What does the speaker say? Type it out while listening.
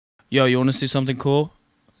Yo, you wanna see something cool?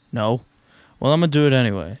 No? Well, I'm gonna do it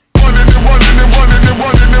anyway. Step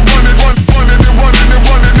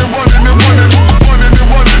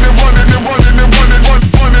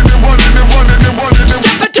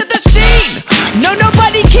into the scene! No,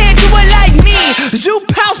 nobody can do it like me. Zoop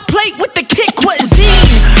house plate with the kick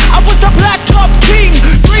cuisine. I was the blacktop king,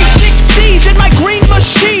 360s in my green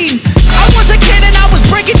machine. I was a kid and I was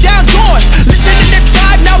breaking down doors. Listening to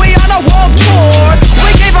Tribe, now we on a world tour.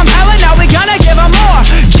 We gave him hell and now we gonna give him more.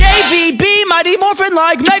 JVB, Mighty Morphin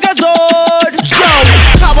like Megazord. Yo,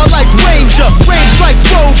 power like Ranger, range like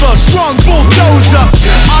Rover, strong bulldozer.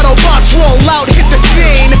 Autobots roll out, hit the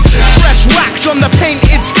scene. Fresh wax on the paint,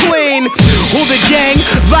 it's clean. All the gang,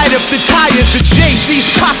 light up the tires. The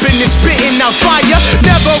JC's popping and spitting out fire.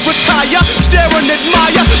 Never retire, stare and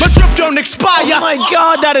admire. My drip don't expire. Oh my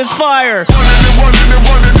god, that is fire.